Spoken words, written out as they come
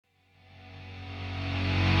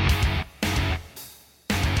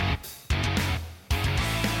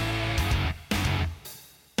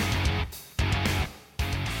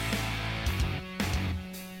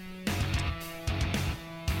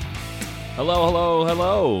Hello, hello,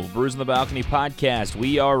 hello. Brews on the Balcony podcast.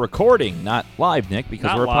 We are recording, not live, Nick, because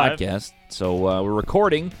Not we're a live. podcast. So we're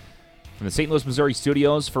recording from the St. Louis, Missouri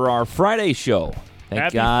studios for our Friday show. Thank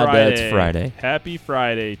Happy God Friday. that it's Friday. Happy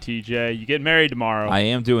Friday, TJ. You get married tomorrow. I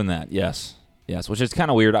am doing that, yes. Yes, which is kind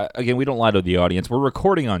of weird. Again, we don't lie to the audience. We're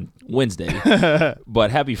recording on Wednesday, but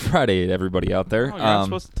happy Friday to everybody out there. Oh, you're not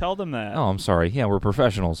supposed to tell them that. Oh, I'm sorry. Yeah, we're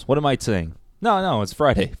professionals. What am I saying? No, it's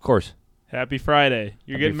Friday, of course. Happy Friday.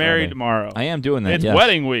 You're Happy getting married Friday. tomorrow. I am doing that, It's yes.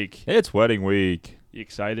 wedding week. It's wedding week. You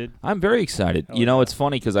excited? I'm very excited. Hell You know, yeah. it's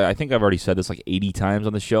funny because I think I've already said this like 80 times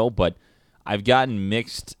on the show, but I've gotten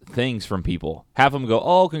mixed things from people. Half of them go,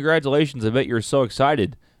 "Oh, congratulations, I bet you're so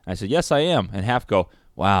excited." I said, "Yes, I am." And half go,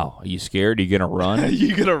 "Wow, are you scared? Are you going to run?"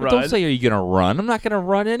 You gonna But run? Don't say, "Are you going to run?" I'm not going to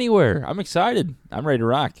run anywhere. I'm excited. I'm ready to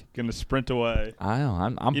rock. Gonna sprint away. I know.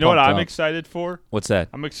 I'm You know what pumped I'm up. excited for? What's that?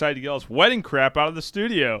 I'm excited to get all this wedding crap out of the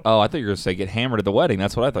studio. Oh, I thought you were going to say get hammered at the wedding.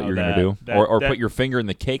 That's what I thought Oh, you were going that- to do. that- Or that- put your finger in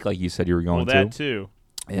the cake like you said you were going Well, that too.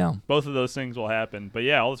 Yeah. Both of those things will happen. But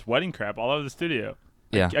yeah, all this wedding crap all over the studio.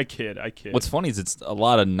 Yeah. I kid. What's funny is it's a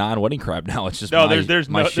lot of non-wedding crap now. It's just No, my, there's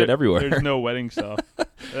my no shit everywhere. There's no wedding stuff.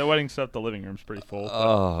 The wedding stuff, the living room's pretty full.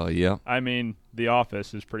 Oh, yeah. I mean, the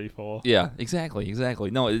office is pretty full. Yeah, exactly.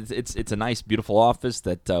 No, it's a nice, beautiful office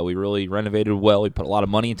that we really renovated well. We put a lot of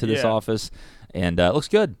money into this Yeah. office, and it looks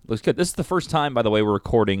good. This is the first time, by the way, we're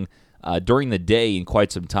recording during the day in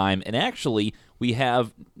quite some time, and actually, we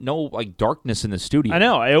have no darkness in the studio. I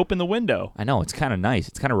know. I opened the window. I know. It's kind of nice.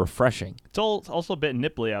 It's kind of refreshing. It's also a bit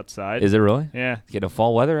nipply outside. Is it really? Yeah. Getting a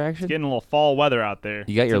fall weather action? Getting a little fall weather out there.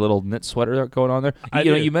 You got your little knit sweater going on there? I You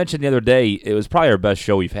know, do. you mentioned the other day, it was probably our best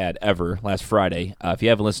show we've had ever last Friday. If you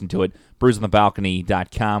haven't listened to it,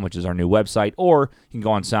 brewsonthebalcony.com, which is our new website, or you can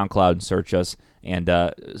go on SoundCloud and search us. And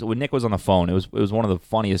so when Nick was on the phone, it was one of the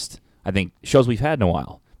funniest, I think, shows we've had in a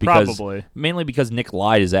while. Probably. Mainly because Nick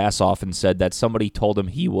lied his ass off and said that somebody told him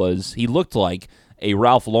he looked like a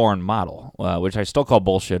Ralph Lauren model, which I still call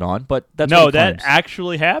bullshit on, but that's what No, he that claims.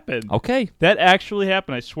 actually happened. Okay. That actually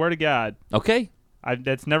happened. I swear to God. Okay.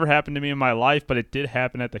 That's never happened to me in my life, but it did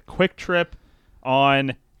happen at the Quick Trip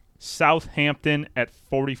on Southampton at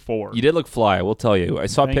 44. You did look fly, I will tell you. I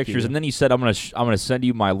saw Thank pictures, you. and then you said, I'm gonna send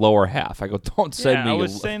you my lower half. I go, don't send me. I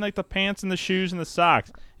was saying like the pants and the shoes and the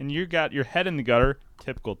socks, and you got your head in the gutter.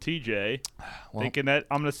 Typical TJ, Well, thinking that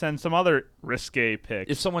I'm going to send some other risque pics.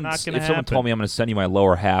 if someone Not gonna told happen. me I'm going to send you my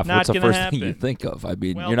lower half, Not what's the gonna first thing you happen. think of? I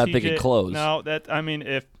mean, Well, you're not TJ, thinking clothes. No,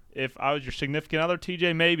 if I was your significant other,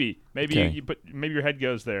 TJ, maybe Okay. maybe your head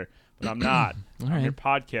goes there, but I'm not. All I'm right. your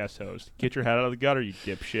podcast host. Get your head out of the gutter, you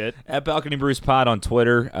dipshit. At Balcony Brews Pod on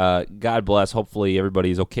Twitter. God bless. Hopefully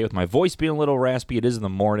everybody's okay with my voice being a little raspy. It is in the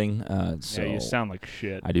morning, so Yeah, you sound like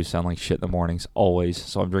shit. I do sound like shit in the mornings always.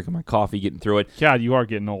 So I'm drinking my coffee, getting through it. God, you are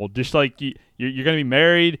getting old. Just like you're going to be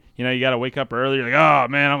married, you know, you got to wake up early. You're like, oh,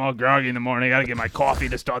 man, I'm all groggy in the morning. I got to get my coffee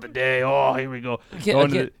to start the day. Oh, here we go. Going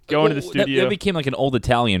to the studio. That became like an old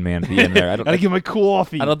Italian man at the end there. I Gotta don't, get my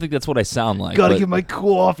coffee. I don't think that's what I sound like. Gotta but get my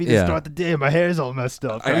coffee to Yeah. start the day. My hair's all messed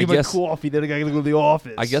up. Gotta I get my guess- coffee, then I gotta go to the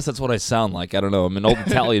office. I guess that's what I sound like. I don't know. I'm an old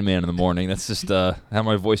Italian man in the morning. That's just how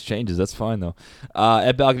my voice changes. That's fine, though.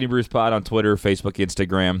 At Balcony Brews Pod on Twitter, Facebook,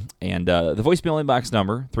 Instagram, and the voicemail inbox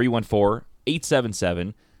number,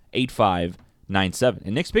 314-877-8597.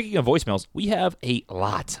 And Nick, speaking of voicemails, we have a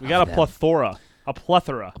lot. We got of a them. plethora. A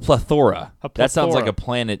plethora. Plethora. A That sounds like plethora. a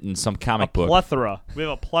planet in some A comic book. plethora. We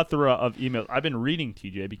have a plethora of emails. I've been reading,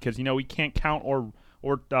 TJ, because, you know, we can't count or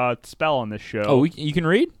spell on this show. Oh, you can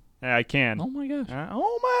read? Yeah, I can. Oh, my gosh.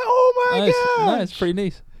 Oh my Nice. gosh. Nice. Pretty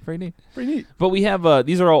neat. Pretty neat. Pretty neat. But we have,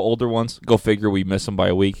 these are all older ones. Go figure, we miss them by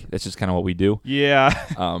a week. That's just kind of what we do. Yeah.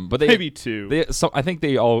 But they, Maybe two. I think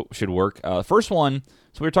they all should work. First one,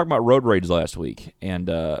 so we were talking about road rage last week, and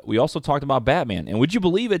we also talked about Batman. And would you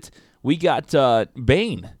believe it? We got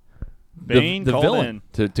Bane, Bane the called villain,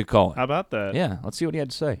 to call How it. about that? Yeah, let's see what he had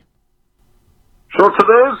to say. So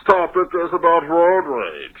today's topic is about road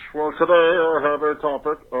rage. Well, today I have a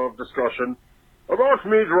topic of discussion about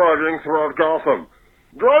me driving throughout Gotham.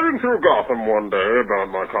 Driving through Gotham one day about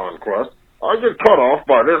my conquest, I get cut off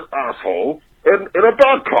by this asshole in a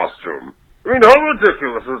bat costume. I mean, how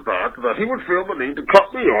ridiculous is that he would feel the need to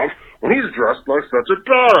cut me off when he's dressed like such a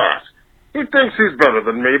badass? He thinks he's better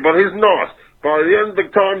than me, but he's not. By the end of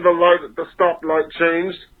the time the stoplight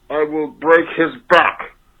changed, I will break his back.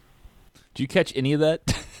 Did you catch any of that?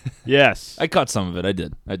 Yes. I caught some of it. I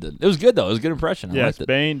did. It was good though. It was a good impression. I Yes, liked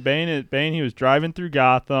it. Bane, he was driving through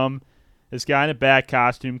Gotham. This guy in a bat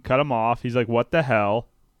costume cut him off. He's like, what the hell?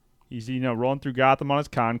 He's, rolling through Gotham on his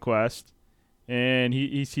conquest. And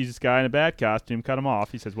he sees this guy in a bat costume, cut him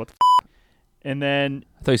off. He says, what the f-? And then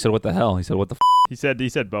I thought he said, "What the hell?" He said, "What the?" he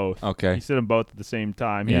said both. Okay. He said them both at the same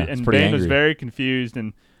time. Yeah, it's and pretty Bane was angry. very confused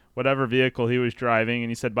in whatever vehicle he was driving,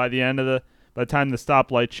 and he said by the time the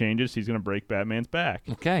stoplight changes, he's going to break Batman's back.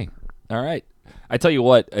 Okay. All right. I tell you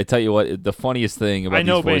what. The funniest thing about I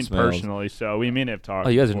know Bane these voicemails. personally, so we may have talked. Oh,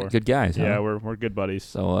 you guys before. are good guys. Huh? Yeah, we're good buddies.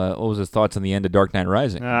 So, what was his thoughts on the end of Dark Knight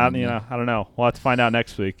Rising? I don't know. We'll have to find out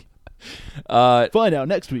next week. Find out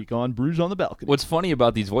next week on Brews on the Balcony. What's funny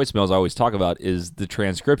about these voicemails I always talk about is the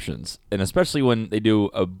transcriptions, and especially when they do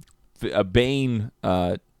a Bane,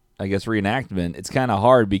 I guess, reenactment. It's kind of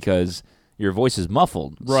hard because your voice is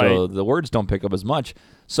muffled, Right. so the words don't pick up as much.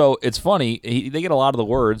 So it's funny. They get a lot of the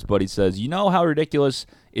words, but he says, "You know how ridiculous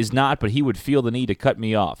is not, but he would feel the need to cut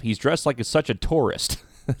me off. He's dressed like such a tourist."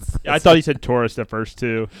 I thought he said tourist at first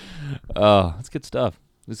too. Oh, that's good stuff.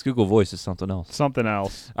 This Google Voice is something else. Something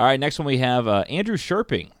else. All right, next one we have Andrew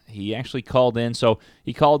Sherping. He actually called in. So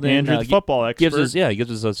he called in. Andrew, the football expert. He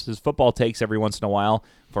gives us his football takes every once in a while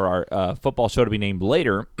for our football show to be named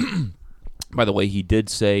later. By the way, he did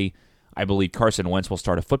say, I believe Carson Wentz will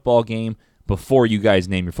start a football game before you guys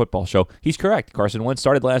name your football show. He's correct. Carson Wentz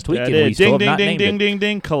started last week, and we still have not named it.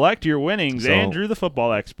 Ding. Collect your winnings. So, Andrew, the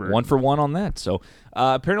football expert. 1 for 1 on that. So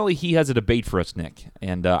apparently he has a debate for us, Nick.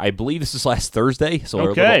 And I believe this is last Thursday, so we're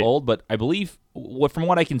a little old. But I believe, from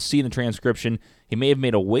what I can see in the transcription, he may have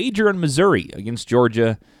made a wager on Missouri against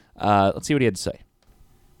Georgia. Let's see what he had to say.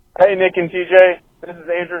 Hey, Nick and TJ. This is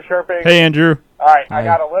Andrew Sherping. Hey, Andrew. All right, Hi. I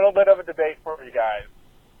got a little bit of a debate for you guys.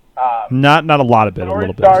 Not a lot of bit, a Story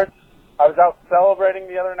little bit. starts, I was out celebrating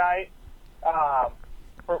the other night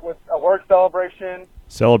with a work celebration,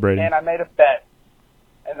 Celebrating. and I made a bet.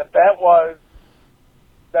 And the bet was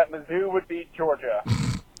that Mizzou would beat Georgia.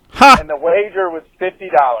 Ha! And the wager was $50.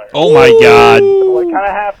 Oh my God. So what kind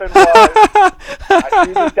of happened was I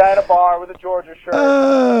see this guy at a bar with a Georgia shirt.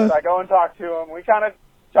 So I go and talk to him. We kind of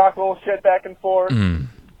talk a little shit back and forth. And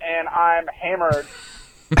I'm hammered.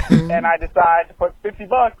 And I decide to put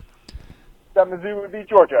 $50 that Mizzou would beat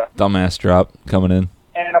Georgia. Dumbass drop coming in.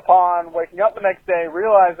 And upon waking up the next day,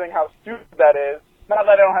 realizing how stupid that is, not that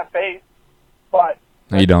I don't have faith, but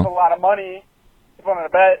No, you don't. it's a lot of money to put on a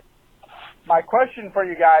bet. My question for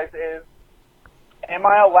you guys is, am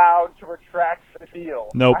I allowed to retract the deal?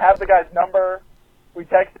 Nope. I have the guy's number. We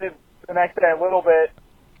texted the next day a little bit.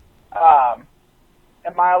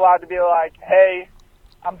 Am I allowed to be like, hey,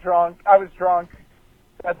 I'm drunk. I was drunk.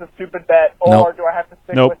 That's a stupid bet. Or Nope. do I have to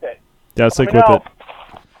stick Nope. with it? Gotta stick Let me with know.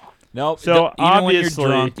 it. Nope. So, Even when obviously-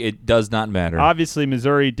 you're drunk, it does not matter. Obviously,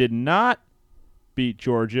 Missouri did not beat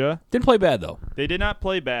Georgia. Didn't play bad, though. They did not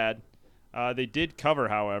play bad. They did cover,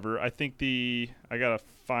 however. I think I gotta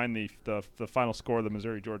find the final score of the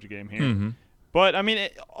Missouri-Georgia game here. Mm-hmm. But I mean,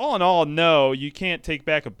 all in all, no, you can't take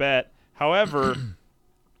back a bet. However,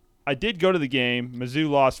 I did go to the game. Mizzou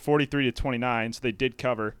lost 43-29, so they did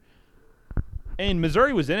cover. And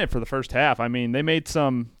Missouri was in it for the first half. I mean, they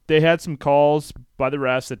had some calls by the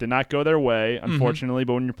refs that did not go their way, unfortunately.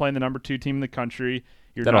 But when you're playing the number 2 team in the country,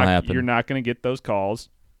 That'll happen. you're not going to get those calls.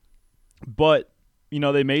 But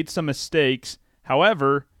they made some mistakes.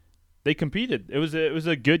 However, they competed. It was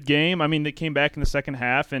a good game. I mean, they came back in the second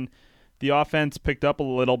half, and the offense picked up a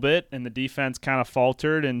little bit, and the defense kind of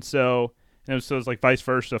faltered. And so it was like vice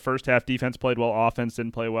versa. First half, defense played well, offense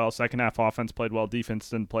didn't play well. Second half, offense played well, defense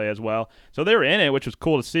didn't play as well. So they were in it, which was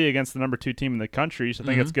cool to see against the number 2 team in the country. So I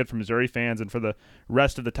think that's good for Missouri fans and for the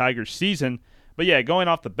rest of the Tigers season. But yeah, going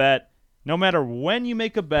off the bet, no matter when you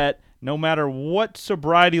make a bet, no matter what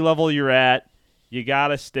sobriety level you're at, you got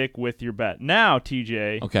to stick with your bet. Now,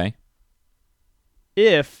 TJ, Okay.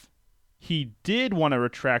 if he did want to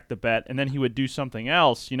retract the bet and then he would do something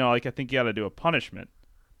else, I think you got to do a punishment.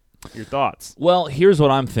 Your thoughts? Well, here's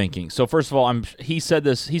what I'm thinking. So first of all, he said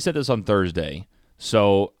this on Thursday.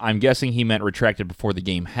 So I'm guessing he meant retracted before the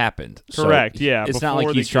game happened. Correct, So yeah, It's not before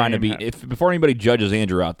like he's the trying to game be. happened. Before anybody judges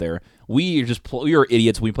Andrew out there, we are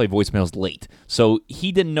idiots. We play voicemails late, so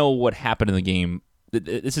he didn't know what happened in the game.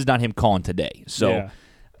 This is not him calling today. So Yeah.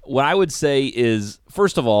 what I would say is,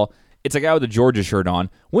 first of all, it's a guy with a Georgia shirt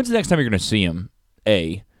on. When's the next time you're going to see him?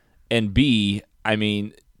 A, and B. I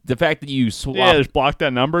mean, the fact that you swap. Yeah, just block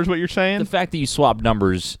that number is what you're saying? The fact that you swap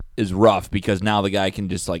numbers is rough because now the guy can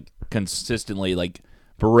just consistently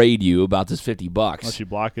berate you about this $50 Unless you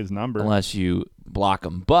block his number. unless you block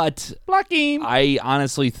him. But Block him. I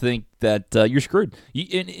honestly think that you're screwed.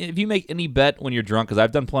 If you make any bet when you're drunk, because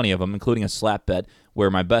I've done plenty of them, including a slap bet where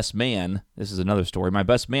my best man, this is another story, my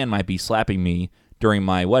best man might be slapping me during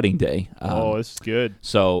my wedding day. This is good.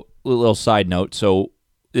 So, a little side note. So,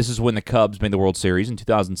 this is when the Cubs made the World Series in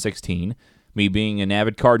 2016. Me being an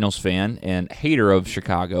avid Cardinals fan and hater of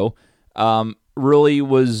Chicago, really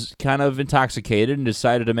was kind of intoxicated and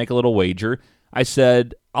decided to make a little wager. I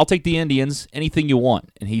said, I'll take the Indians, anything you want.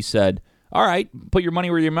 And he said, all right, put your money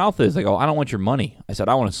where your mouth is. I go, I don't want your money. I said,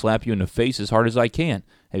 I want to slap you in the face as hard as I can.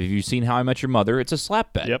 Have you seen How I Met Your Mother? It's a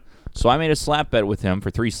slap bet. Yep. So I made a slap bet with him for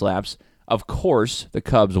 3 slaps. Of course, the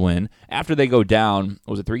Cubs win. After they go down,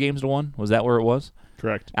 was it 3-1? Was that where it was?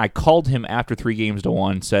 Correct. I called him after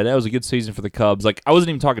 3-1, said that was a good season for the Cubs. Like, I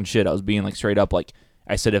wasn't even talking shit. I was being like straight up. Like,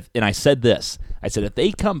 I said, if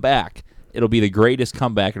they come back, it'll be the greatest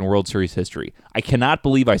comeback in World Series history. I cannot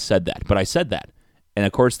believe I said that, but I said that. And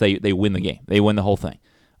of course, they win the game. They win the whole thing.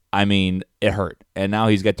 I mean, it hurt. And now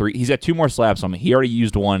he's got 2 more slaps on me. He already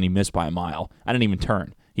used one and he missed by a mile. I didn't even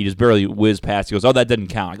turn. He just barely whizzed past. He goes, oh, that doesn't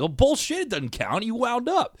count. I go, bullshit, it doesn't count. You wound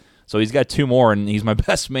up. So he's got 2 more, and he's my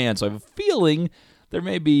best man. So I have a feeling there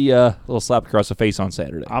may be a little slap across the face on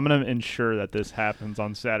Saturday. I'm going to ensure that this happens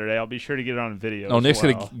on Saturday. I'll be sure to get it on video. Oh, Nick's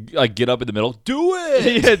going to get up in the middle. Do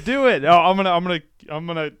it! Yeah, do it. No, I'm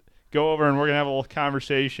gonna go over and we're gonna have a little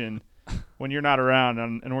conversation when you're not around,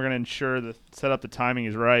 and we're gonna ensure that set up the timing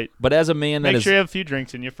is right. But as a man that make sure you have a few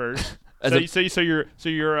drinks in you first. so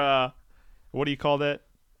you're what do you call that?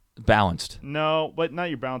 Balanced. No, but not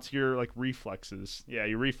your balance. Your like reflexes. Yeah,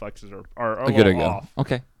 your reflexes are a good to little go. off.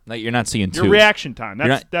 Okay. No, you're not seeing 2. Your reaction time.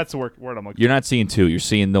 That's the word I'm looking for. You're not seeing 2. You're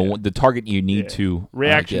seeing the target you need to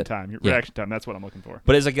reaction get. time. Reaction time. That's what I'm looking for.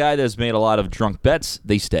 But as a guy that's made a lot of drunk bets,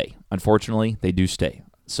 they stay. Unfortunately, they do stay.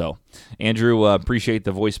 So, Andrew, appreciate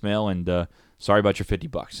the voicemail, and sorry about your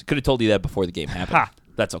 $50. Could have told you that before the game happened.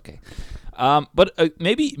 That's okay. But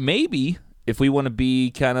maybe if we want to be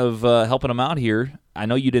kind of helping him out here, I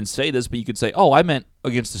know you didn't say this, but you could say, oh, I meant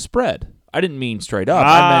against the spread. I didn't mean straight up.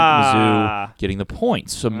 I meant Mizzou getting the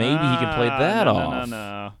points. So maybe he can play that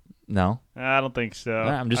off. No? I don't think so.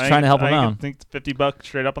 I'm just trying to help him out. I think $50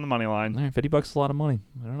 straight up on the money line. All right, $50 is a lot of money.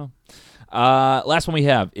 I don't know. Last one we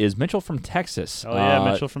have is Mitchell from Texas. Oh, yeah,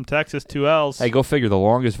 Mitchell from Texas, 2 L's. Hey, go figure. The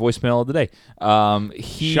longest voicemail of the day.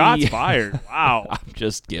 Shots fired. Wow. I'm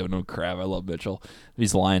just giving him crap. I love Mitchell.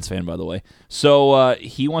 He's a Lions fan, by the way. So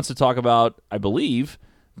he wants to talk about, I believe,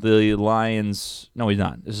 the Lions. No, he's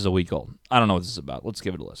not. This is a week old. I don't know what this is about. Let's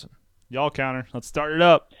give it a listen. Y'all counter. Let's start it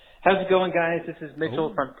up. How's it going, guys? This is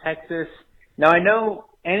Mitchell from Texas. Now, I know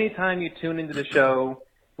anytime you tune into the show,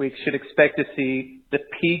 we should expect to see the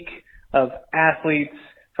peak of athletes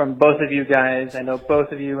from both of you guys. I know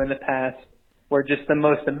both of you in the past were just the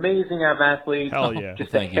most amazing of athletes. Hell yeah.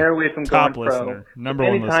 Just a hair away from Top going pro. listener. Number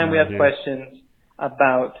one Anytime listener we have here. questions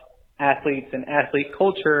about athletes and athlete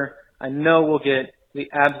culture, I know we'll get the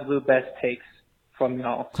absolute best takes from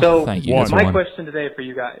y'all. So Thank you. my question today for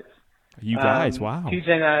you guys. You guys, wow. TJ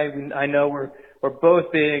and I know we're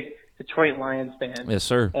both big Detroit Lions fans. Yes,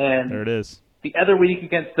 sir. And There it is. the other week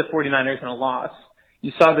against the 49ers in a loss,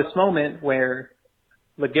 you saw this moment where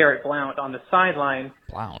LeGarrette Blount on the sideline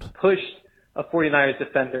pushed a 49ers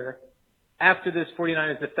defender. After this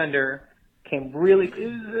 49ers defender came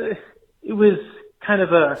it was kind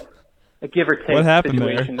of a give or take What happened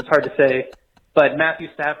situation. there? It's hard to say. But Matthew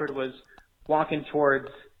Stafford was walking towards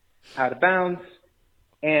out of bounds,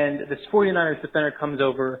 and this 49ers defender comes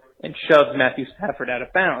over and shoves Matthew Stafford out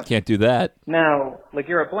of bounds. Can't do that. Now,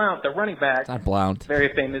 LeGarrette Blount, the running back, Not Blount.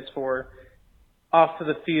 very famous for off to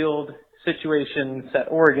the field situations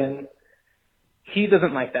at Oregon, he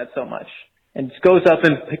doesn't like that so much, and just goes up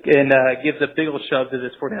and gives a big old shove to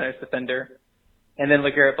this 49ers defender, and then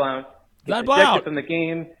LeGarrette Blount gets ejected from the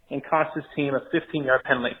game and cost his team a 15-yard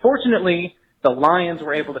penalty. Fortunately, the Lions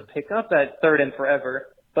were able to pick up that third and forever,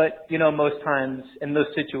 but, most times in those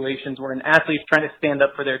situations where an athlete's trying to stand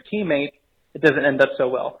up for their teammate, it doesn't end up so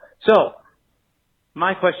well. So,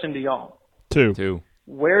 my question to y'all. Two.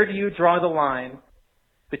 Where do you draw the line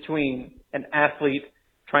between an athlete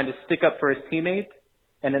trying to stick up for his teammate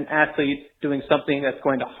and an athlete doing something that's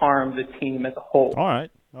going to harm the team as a whole? All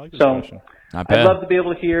right. I like this So, question. Not bad. I'd love to be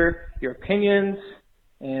able to hear your opinions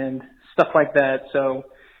and stuff like that. So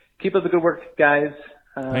keep up the good work, guys.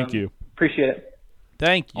 Thank you. Appreciate it.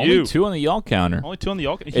 Thank you. Only 2 on the y'all counter. Only 2 on the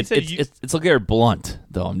Yalk. He It's said LeGarrette Blunt,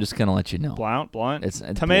 though. I'm just going to let you know. Blount. It's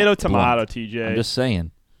tomato, Blunt. TJ. I'm just saying.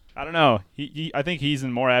 I don't know. I think he's a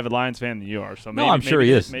more avid Lions fan than you are. So maybe, No, I'm sure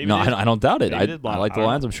he is. Maybe No, it is. I don't doubt it. Maybe it is I Blount. like the I don't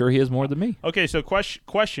Lions. know. I'm sure he is more than me. Okay, so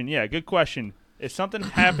question. Yeah, good question. If something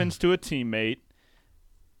happens to a teammate,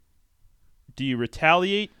 do you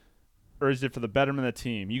retaliate, or is it for the betterment of the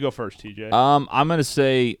team? You go first, TJ. I'm going to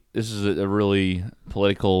say this is a really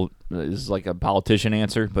political, this is like a politician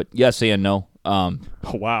answer, but yes and no. Oh,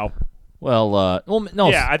 wow. Well, no.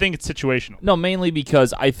 Yeah, I think it's situational. No, mainly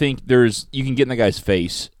because I think you can get in the guy's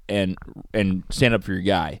face and stand up for your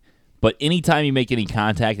guy. But anytime you make any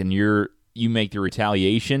contact and you make the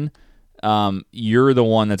retaliation, you're the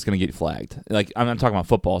one that's going to get flagged. Like, I'm not talking about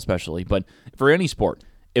football especially, but for any sport,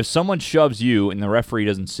 if someone shoves you and the referee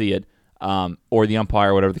doesn't see it, or the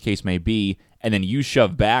umpire, whatever the case may be, and then you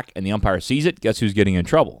shove back and the umpire sees it, guess who's getting in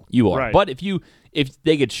trouble? You are. Right. But if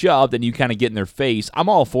they get shoved and you kind of get in their face, I'm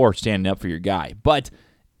all for standing up for your guy. But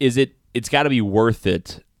it's got to be worth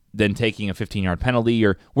it than taking a 15-yard penalty,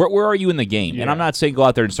 or where are you in the game? Yeah. And I'm not saying go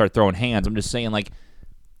out there and start throwing hands. I'm just saying, like,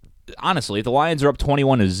 honestly, if the Lions are up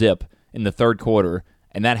 21-0 in the third quarter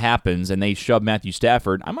and that happens and they shove Matthew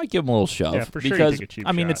Stafford, I might give him a little shove. Yeah, for sure you because, take a cheap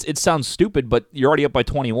I mean, shot. it sounds stupid, but you're already up by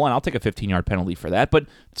 21. I'll take a 15-yard penalty for that. But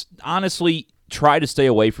honestly, try to stay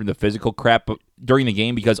away from the physical crap during the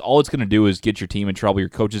game, because all it's going to do is get your team in trouble. Your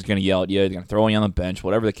coach is going to yell at you. They're going to throw you on the bench,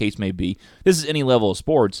 whatever the case may be. This is any level of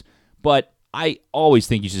sports, but I always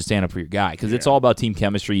think you should stand up for your guy, because it's all about team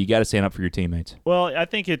chemistry. You got to stand up for your teammates. Well, I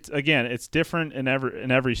think it's different in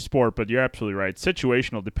every sport, but you're absolutely right.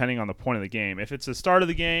 Situational, depending on the point of the game. If it's the start of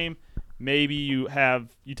the game, maybe you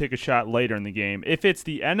take a shot later in the game. If it's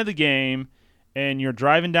the end of the game and you're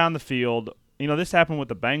driving down the field, this happened with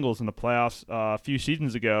the Bengals in the playoffs a few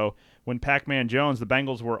seasons ago when Pac-Man Jones, the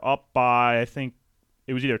Bengals were up by, I think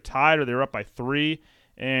it was either tied or they were up by 3.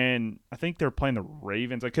 And I think they're playing the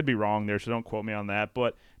Ravens. I could be wrong there, so don't quote me on that.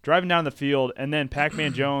 But driving down the field, and then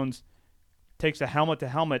Pac-Man Jones takes a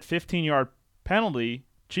helmet-to-helmet 15-yard penalty,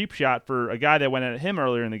 cheap shot for a guy that went at him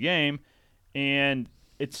earlier in the game, and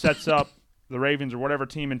it sets up the Ravens or whatever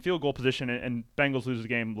team in field goal position, and Bengals lose the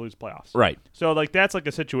game, lose playoffs. Right. So, that's like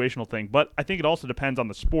a situational thing. But I think it also depends on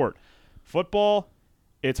the sport. Football,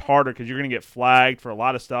 it's harder because you're going to get flagged for a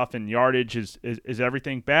lot of stuff, and yardage is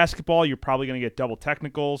everything. Basketball, you're probably going to get double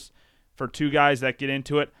technicals for two guys that get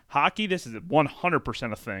into it. Hockey, this is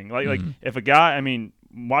 100% a thing. Like if a guy,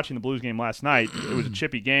 watching the Blues game last night, it was a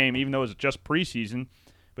chippy game, even though it was just preseason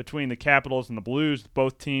between the Capitals and the Blues,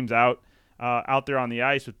 both teams out there on the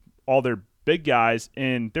ice with all their big guys,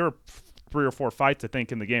 and there were 3 or 4 fights, I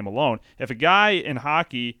think, in the game alone. If a guy in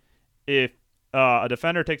hockey, if a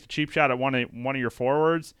defender takes a cheap shot at one of your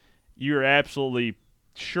forwards, you're absolutely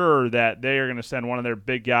sure that they are going to send one of their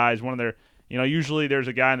big guys, usually there's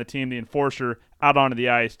a guy on the team, the enforcer, out onto the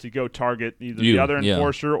ice to go target either the other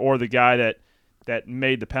enforcer or the guy that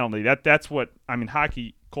made the penalty. That's what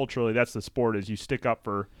hockey culturally, that's the sport, is you stick up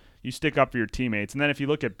for your teammates. And then if you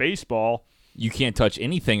look at baseball, you can't touch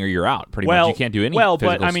anything or you're out. Pretty much, you can't do any. But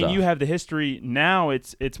stuff. you have the history now.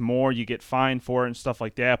 It's more, you get fined for it and stuff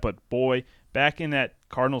like that. But boy, back in that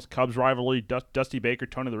Cardinals-Cubs rivalry, Dusty Baker,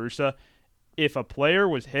 Tony La Russa, if a player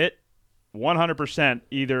was hit, 100%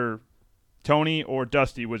 either Tony or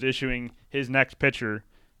Dusty was issuing his next pitcher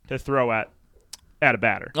to throw at a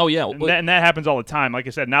batter. Oh, yeah. And that happens all the time. Like I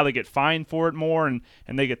said, now they get fined for it more, and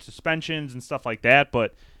they get suspensions and stuff like that.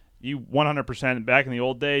 But you 100%, back in the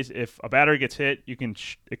old days, if a batter gets hit, you can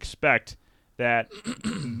expect that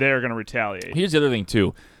they're going to retaliate. Here's the other thing,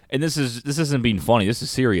 too. And this isn't being funny. This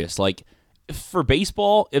is serious. Like, for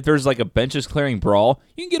baseball, if there's like a benches clearing brawl,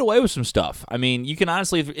 you can get away with some stuff. You can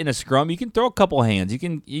honestly, if in a scrum, you can throw a couple hands. You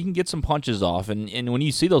can get some punches off. And when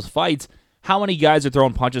you see those fights, how many guys are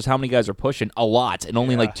throwing punches? How many guys are pushing? A lot, and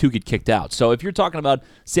only like 2 get kicked out. So if you're talking about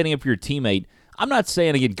standing up for your teammate, I'm not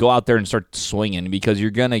saying again go out there and start swinging, because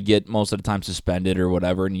you're gonna get most of the time suspended or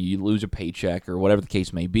whatever, and you lose a paycheck or whatever the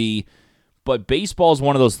case may be. But baseball is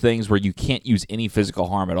one of those things where you can't use any physical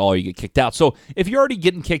harm at all. You get kicked out. So if you're already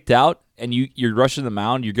getting kicked out and you're rushing the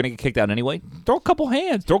mound, you're going to get kicked out anyway. Throw a couple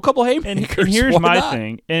hands. Throw a couple haymakers. And here's my not?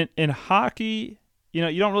 thing. In hockey, you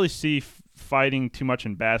don't really see fighting too much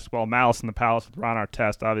in basketball. Malice in the Palace with Ron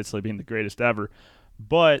Artest obviously being the greatest ever.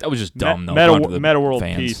 But that was just dumb, though. Meta World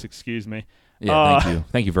Peace, excuse me. Yeah, thank you.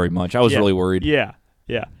 Thank you very much. I was really worried. Yeah.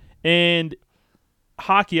 And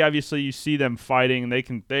hockey, obviously, you see them fighting, and they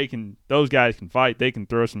can those guys can fight. They can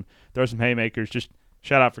throw some haymakers. Just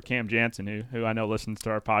shout out for Cam Jansen, who I know listens to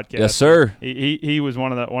our podcast. Yes, sir. He was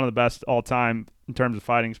one of the best all time in terms of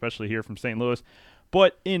fighting, especially here from St. Louis.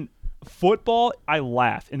 But in football, I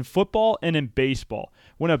laugh. In football and in baseball,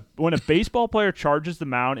 when a baseball player charges the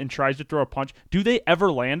mound and tries to throw a punch, do they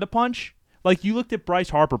ever land a punch? Like, you looked at Bryce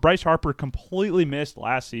Harper. Bryce Harper completely missed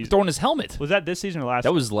last season. Throwing his helmet. Was that this season or last?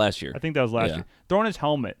 That was last year. I think that was last year. Throwing his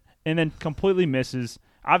helmet and then completely misses.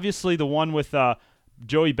 Obviously, the one with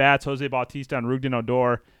Joey Bats, Jose Bautista, and Rugden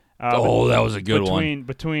Odor. That was a good one.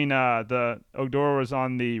 Between the Odor was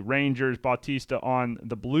on the Rangers, Bautista on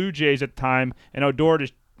the Blue Jays at the time, and Odor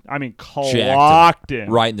just, clocked him.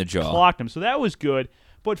 Right in the jaw. Clocked him. So that was good.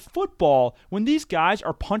 But football, when these guys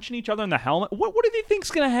are punching each other in the helmet, what do they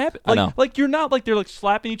think's going to happen? I know. Like, you're not like they're like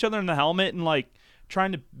slapping each other in the helmet and like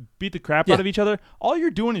trying to beat the crap out of each other, all you're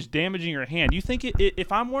doing is damaging your hand. You think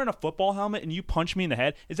if I'm wearing a football helmet and you punch me in the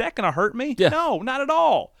head, is that going to hurt me? Yeah. No, not at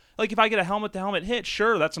all. Like if I get a helmet-to-helmet hit,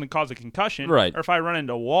 sure, that's going to cause a concussion. Right. Or if I run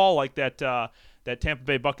into a wall like that Tampa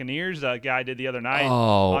Bay Buccaneers guy did the other night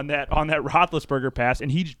Oh. on that Roethlisberger pass,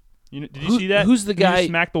 and he, did you see that? Who's the He guy? just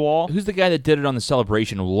smacked the wall. Who's the guy that did it on the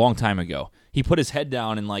celebration a long time ago? He put his head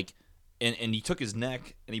down and and he took his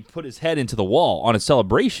neck and he put his head into the wall on a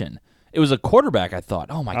celebration. It was a quarterback, I thought.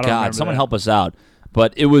 Oh, my don't God, remember someone that. help us out.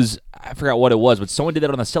 But it was, I forgot what it was, but someone did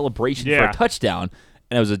that on a celebration for Yeah. a touchdown,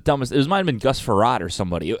 and it was the dumbest. It might have been Gus Farad or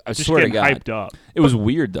somebody. I Just swear to getting God. hyped up. It was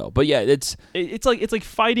weird, though. But, yeah, it's It's like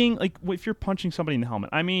fighting. Like if you're punching somebody in the helmet.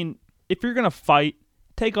 I mean, if you're gonna fight,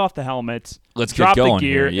 take off the helmets. Let's get drop going the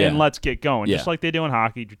gear here, yeah. and let's get going. Yeah. Just like they do in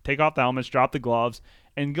hockey. Take off the helmets, drop the gloves,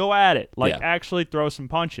 and go at it. Like Yeah. actually throw some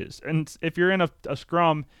punches. And if you're in a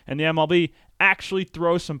scrum in the MLB, actually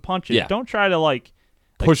throw some punches. Yeah. Don't try to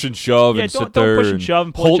push and shove yeah, and don't sit there push and shove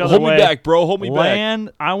and pull each other hold away. me back, bro. Hold me back.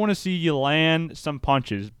 land. I want to see you land some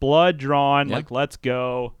punches. Blood drawn. Yeah. Let's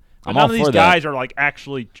go. But I'm none all of these for that. guys are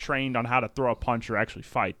actually trained on how to throw a punch or actually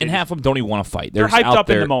fight. They And just- half of them don't even want to fight. They're just hyped out up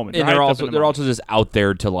in there, the moment. and They're they're hyped up also in the they're moment. also just out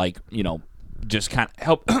there to just kind of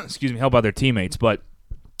help. Excuse me, help out their teammates. But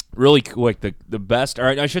really quick, the best, or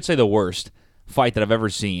I should say the worst fight that I've ever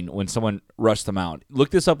seen when someone rushed them out.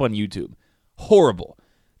 Look this up on YouTube. Horrible.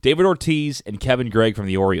 David Ortiz and Kevin Gregg from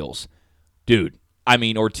the Orioles, dude. I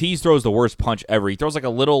mean, Ortiz throws the worst punch ever. He throws a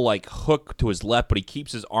little hook to his left, but he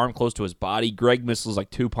keeps his arm close to his body. Gregg misses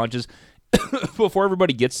 2 punches before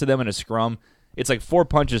everybody gets to them in a scrum. It's 4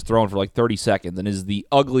 punches thrown for 30 seconds, and is the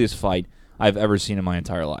ugliest fight I've ever seen in my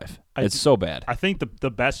entire life. It's so bad. I think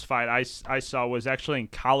the best fight I saw was actually in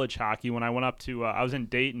college hockey when I went up to I was in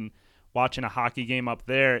Dayton watching a hockey game up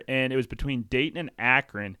there, and it was between Dayton and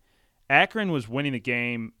Akron. Akron was winning the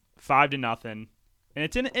game 5-0, and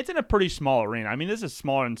it's in a pretty small arena. I mean, this is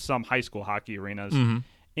smaller than some high school hockey arenas. Mm-hmm.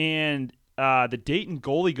 And the Dayton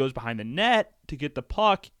goalie goes behind the net to get the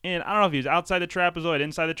puck, and I don't know if he was outside the trapezoid,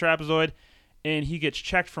 inside the trapezoid, and he gets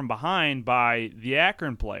checked from behind by the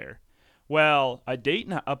Akron player. Well, a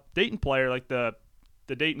Dayton player, the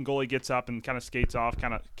Dayton goalie gets up and kind of skates off,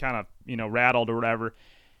 kind of rattled or whatever,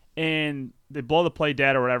 and they blow the play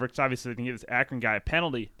dead or whatever, because obviously they can give this Akron guy a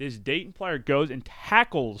penalty. This Dayton player goes and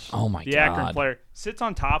tackles the Akron God. player, sits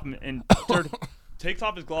on top of him, and takes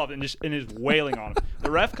off his glove and is wailing on him.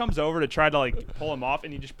 The ref comes over to try to pull him off,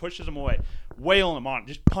 and he just pushes him away, wailing him on,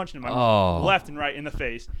 just punching him left and right in the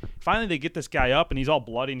face. Finally, they get this guy up, and he's all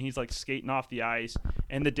bloody, and he's skating off the ice,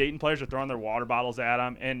 and the Dayton players are throwing their water bottles at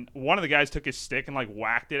him, and one of the guys took his stick and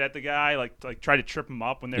whacked it at the guy, tried to trip him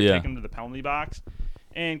up when they were taking him to the penalty box.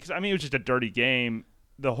 And because it was just a dirty game.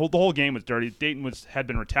 The whole game was dirty. Dayton had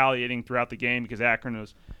been retaliating throughout the game because Akron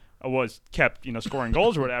was kept scoring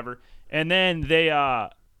goals or whatever. And then they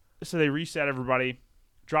reset everybody,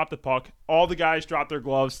 dropped the puck. All the guys dropped their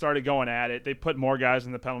gloves, started going at it. They put more guys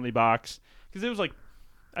in the penalty box because it was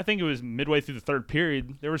I think it was midway through the third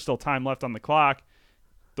period. There was still time left on the clock.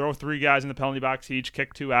 Throw 3 guys in the penalty box each,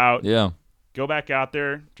 kick 2 out. Yeah. Go back out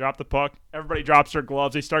there, drop the puck. Everybody drops their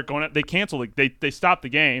gloves. They start going up. They cancel. They stop the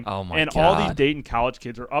game. Oh, my and God. all these Dayton college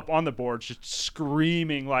kids are up on the boards, just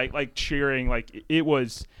screaming, cheering, it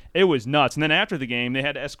was nuts. And then after the game, they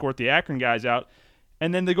had to escort the Akron guys out.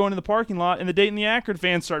 And then they go into the parking lot, and the Dayton and the Akron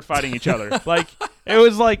fans start fighting each other. It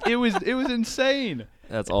was insane.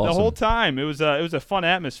 That's awesome. The whole time, it was a fun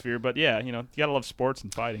atmosphere. But yeah, you gotta love sports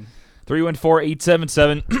and fighting.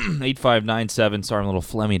 314-877-8597. Sorry, I'm a little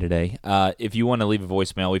phlegmy today. If you want to leave a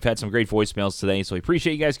voicemail, we've had some great voicemails today, so we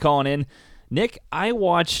appreciate you guys calling in. Nick, I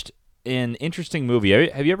watched an interesting movie.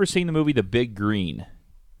 Have you ever seen the movie The Big Green?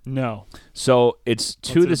 No. So it's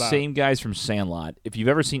two of the it about? same guys from Sandlot. If you've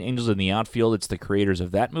ever seen Angels in the Outfield, it's the creators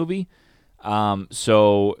of that movie.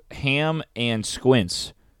 So Ham and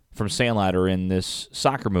Squints from Sandlot are in this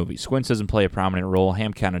soccer movie. Squints doesn't play a prominent role.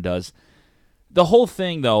 Ham kind of does. The whole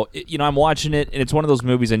thing, though, I'm watching it, and it's one of those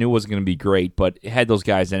movies I knew wasn't going to be great, but it had those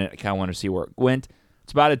guys in it. I kind of wanted to see where it went.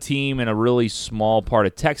 It's about a team in a really small part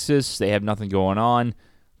of Texas. They have nothing going on.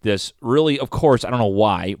 This really, of course, I don't know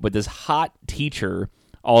why, but this hot teacher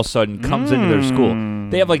all of a sudden comes into their school.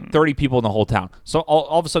 They have 30 people in the whole town. So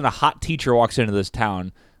all of a sudden, a hot teacher walks into this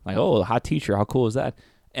town. Oh, a hot teacher, how cool is that?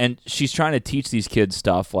 And she's trying to teach these kids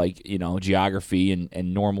stuff geography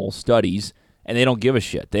and normal studies, and they don't give a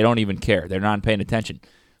shit. They don't even care. They're not paying attention.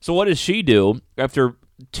 So what does she do? After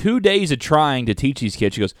 2 days of trying to teach these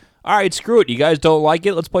kids, she goes, all right, screw it. You guys don't like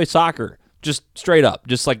it? Let's play soccer. Just straight up.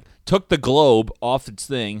 Just took the globe off its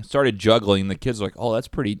thing, started juggling. The kids are like, oh, that's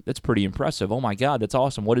pretty impressive. Oh, my God, that's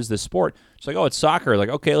awesome. What is this sport? She's like, oh, it's soccer.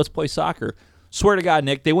 Okay, let's play soccer. Swear to God,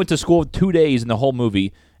 Nick, they went to school 2 days in the whole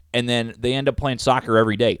movie, and then they end up playing soccer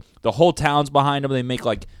every day. The whole town's behind them. They make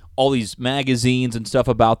like all these magazines and stuff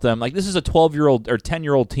about them. Like, this is a 12-year-old or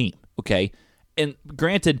 10-year-old team, okay? And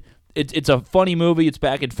granted, it's a funny movie. It's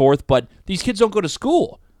back and forth, but these kids don't go to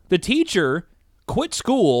school. The teacher quit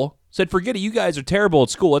school, said, forget it, you guys are terrible at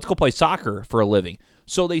school. Let's go play soccer for a living.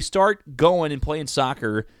 So they start going and playing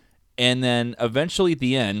soccer, and then eventually at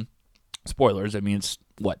the end, spoilers, I mean, it's,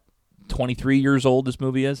 23 years old this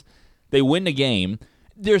movie is? They win the game.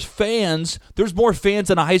 There's fans. There's more fans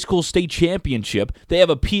than a high school state championship. They have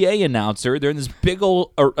a PA announcer. They're in this big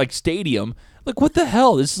old stadium. Like, what the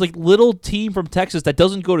hell? This is like little team from Texas that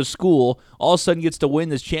doesn't go to school all of a sudden gets to win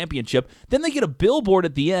this championship. Then they get a billboard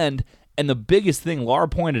at the end, and the biggest thing, Laura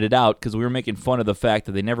pointed it out because we were making fun of the fact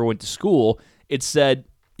that they never went to school. It said,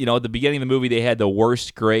 at the beginning of the movie, they had the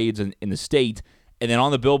worst grades in the state. And then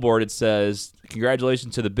on the billboard, it says,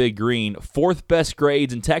 congratulations to the Big Green, 4th best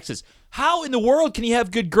grades in Texas. How in the world can you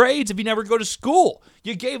have good grades if you never go to school?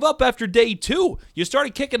 You gave up after day 2. You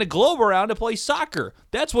started kicking a globe around to play soccer.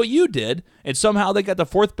 That's what you did. And somehow they got the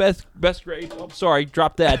 4th best grades. Oh, sorry,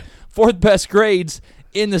 drop that. 4th best grades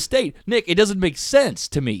in the state. Nick, it doesn't make sense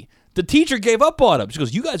to me. The teacher gave up on them. She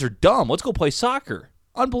goes, you guys are dumb. Let's go play soccer.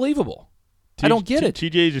 Unbelievable. I don't get it.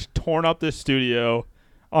 TJ just torn up this studio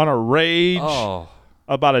on a rage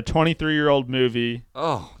about a 23-year-old movie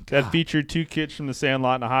that featured 2 kids from the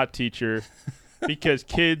Sandlot and a hot teacher because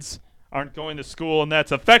kids aren't going to school, and that's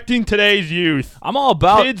affecting today's youth. I'm all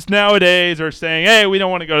about kids nowadays are saying, hey, we don't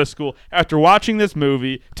want to go to school. After watching this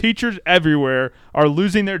movie, teachers everywhere are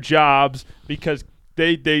losing their jobs because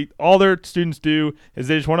they all their students do is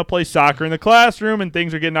they just want to play soccer in the classroom, and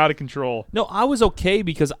things are getting out of control. No, I was okay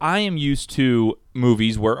because I am used to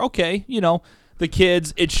movies where, the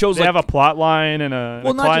kids, it shows they have a plot line and a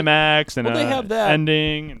climax and they have that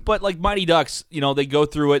ending. But like Mighty Ducks, they go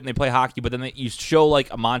through it and they play hockey, but then you show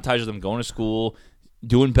like a montage of them going to school,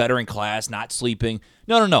 doing better in class, not sleeping.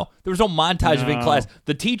 No. There was no montage of in class.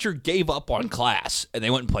 The teacher gave up on class and they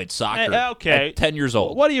went and played soccer at 10 years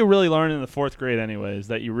old. What do you really learn in the 4th grade anyways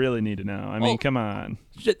that you really need to know? I mean, come on.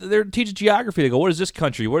 They're teaching geography. They go, what is this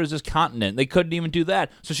country? What is this continent? They couldn't even do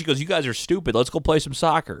that. So she goes, you guys are stupid. Let's go play some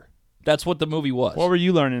soccer. That's what the movie was. What were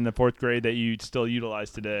you learning in the 4th grade that you still utilize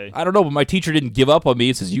today? I don't know, but my teacher didn't give up on me.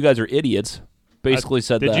 It says, you guys are idiots. Basically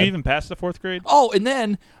said that. Did you even pass the 4th grade? Oh, and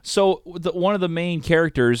then, so one of the main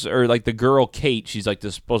characters, or like the girl, Kate, she's like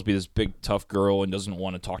supposed to be this big, tough girl and doesn't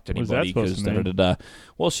want to talk to anybody. What is that supposed to mean?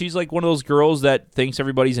 Well, she's like one of those girls that thinks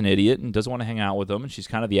everybody's an idiot and doesn't want to hang out with them, and she's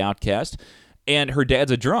kind of the outcast. And her dad's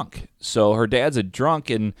a drunk. So her dad's a drunk,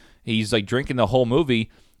 and he's like drinking the whole movie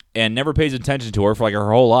and never pays attention to her for like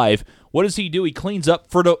her whole life. What does he do? He cleans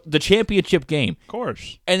up for the championship game. Of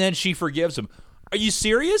course. And then she forgives him. Are you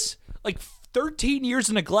serious? Like 13 years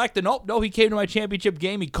of neglect, and no, he came to my championship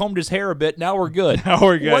game. He combed his hair a bit. Now we're good. Now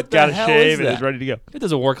we're good. What Got the a hell shave is and is ready to go. It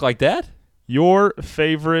doesn't work like that. Your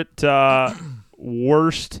favorite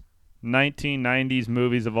worst 1990s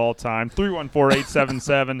movies of all time?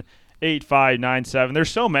 314-877-8597. There's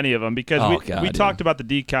so many of them because we talked about the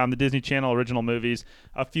DCOM, the Disney Channel original movies,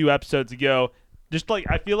 a few episodes ago. Just like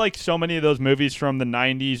I feel like so many of those movies from the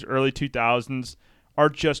 90s, early 2000s are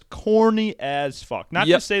just corny as fuck. Not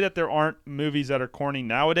to say that there aren't movies that are corny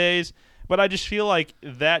nowadays, but I just feel like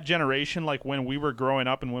that generation, like when we were growing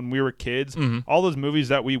up and when we were kids, all those movies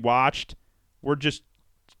that we watched were just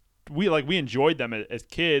we enjoyed them as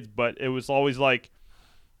kids, but it was always like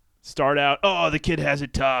start out, oh, the kid has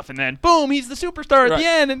it tough, and then boom, he's the superstar at the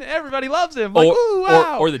end, and everybody loves him. Like, ooh,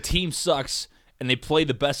 wow. Or the team sucks, and they play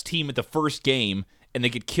the best team at the first game, and they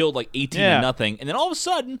get killed like 18-0, and then all of a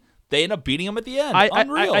sudden they end up beating them at the end.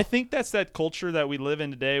 Unreal. I think that's that culture that we live in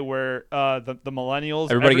today where the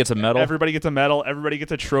millennials... Everybody gets a medal. Everybody gets a medal. Everybody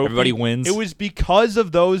gets a trophy. Everybody wins. It was because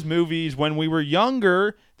of those movies when we were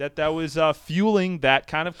younger that was fueling that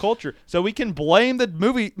kind of culture. So we can blame the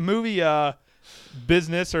movie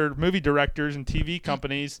business or movie directors and TV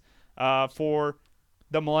companies for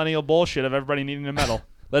the millennial bullshit of everybody needing a medal.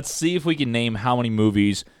 Let's see if we can name how many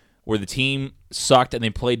movies where the team sucked and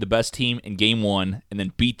they played the best team in game 1 and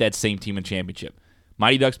then beat that same team in championship.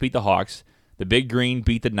 Mighty Ducks beat the Hawks. The Big Green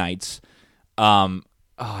beat the Knights. I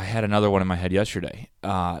had another one in my head yesterday.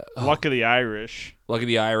 Luck of the Irish. Luck of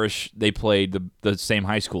the Irish. They played the same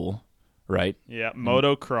high school, right? Yeah,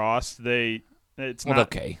 motocross. It's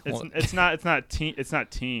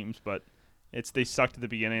not teams, but they sucked at the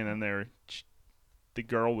beginning and then the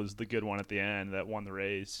girl was the good one at the end that won the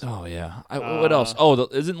race. Oh, yeah. What else?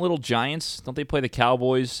 Isn't Little Giants? Don't they play the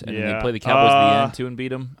Cowboys? And they play the Cowboys at the end, too, and beat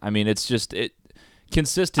them? I mean, it's just...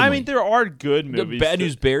 consistently. I mean, there are good the movies. Bad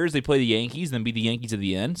News Bears, they play the Yankees, then beat the Yankees at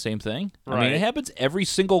the end. Same thing. I mean, Right. it happens every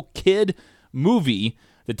single kid movie.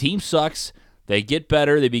 The team sucks. They get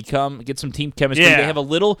better. They get some team chemistry. Yeah. They have a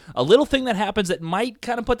little thing that happens that might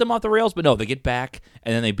kind of put them off the rails, but no, they get back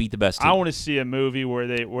and then they beat the best team. I want to see a movie where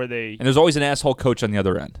they and there's always an asshole coach on the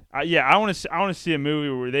other end. I want to see a movie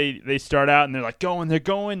where they start out and they're like they're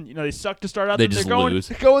going, they suck to start out, They then just they're going, lose.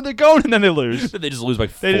 they're going, and then they lose. They just lose by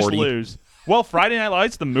 40. They just lose. Well, Friday Night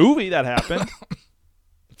Lights, the movie that happened.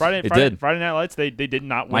 Friday Night Lights, they did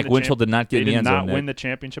not win. Mike Winchell did not get in the end zone. They did not win Nick. the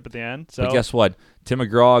championship at the end. So But guess what? Tim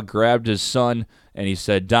McGraw grabbed his son and he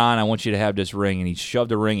said, "Don, I want you to have this ring." And he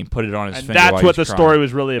shoved a ring and put it on his and finger. that's while what he was the crying. story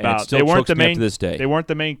was really And it about. still They weren't chokes the me up main to this day. They weren't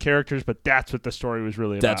the main characters, but that's what the story was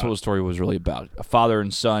really about. That's what the story was really about. A father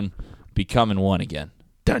and son becoming one again.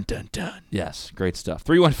 Dun dun dun. Yes, great stuff.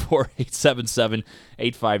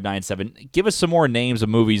 314-877-8597. Give us some more names of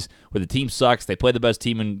movies where the team sucks. They play the best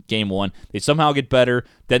team in game one. They somehow get better.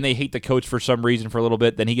 Then they hate the coach for some reason for a little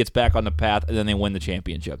bit. Then he gets back on the path, and then they win the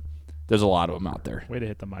championship. There's a lot of them out there. Way to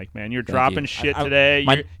hit the mic, man. You're Thank dropping you. shit I- today.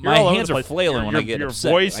 my- You're my all over hands the are place. flailing when I Your- get your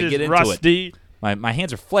upset. voice I is get into it. rusty. My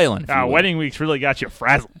hands are flailing. if you will. Wedding week's really got you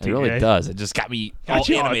frazzled. It really TJ. does. It just got me all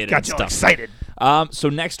animated got and you all stuff. excited. So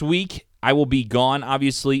next week, I will be gone,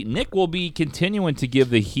 obviously. Nick will be continuing to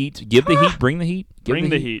give the heat. Give the heat. Bring the heat. Give Bring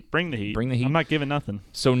the heat. Bring the heat. Bring the heat. I'm not giving nothing.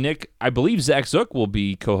 So, Nick, I believe Zach Zook will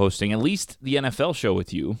be co-hosting at least the NFL show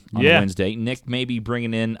with you on Wednesday. Nick may be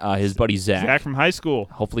bringing in his buddy Zach. Zach from high school.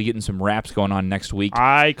 Hopefully getting some raps going on next week.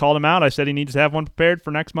 I called him out. I said he needs to have one prepared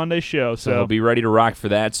for next Monday's show. So he'll be ready to rock for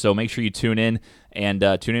that. So make sure you tune in and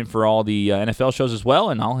tune in for all the NFL shows as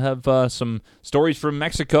well. And I'll have some stories from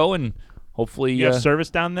Mexico and hopefully you have service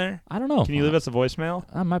down there? I don't know. Can you leave us a voicemail?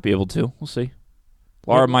 I might be able to. We'll see.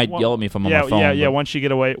 Laura might yell at me if I'm on my phone. Yeah. but- Once you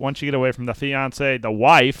get away from the fiance, the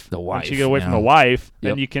wife. Once you get away from yeah. the wife, Yep.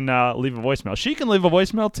 then you can leave a voicemail. She can leave a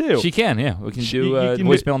voicemail too. She can, yeah. We can do you can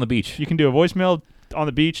voicemail on the beach. You can do a voicemail on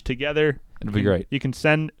the beach together. It'll be great. You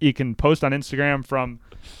can post on Instagram from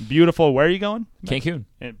beautiful. Where are you going? Cancun.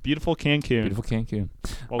 Beautiful Cancun. Beautiful Cancun.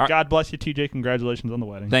 Well, God bless you, TJ. Congratulations on the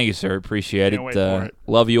wedding. Thank you, sir. Appreciate Can't it. wait for it.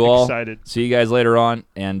 Love you all. Excited. See you guys later on.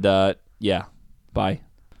 And, yeah, bye.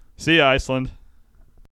 See you, Iceland.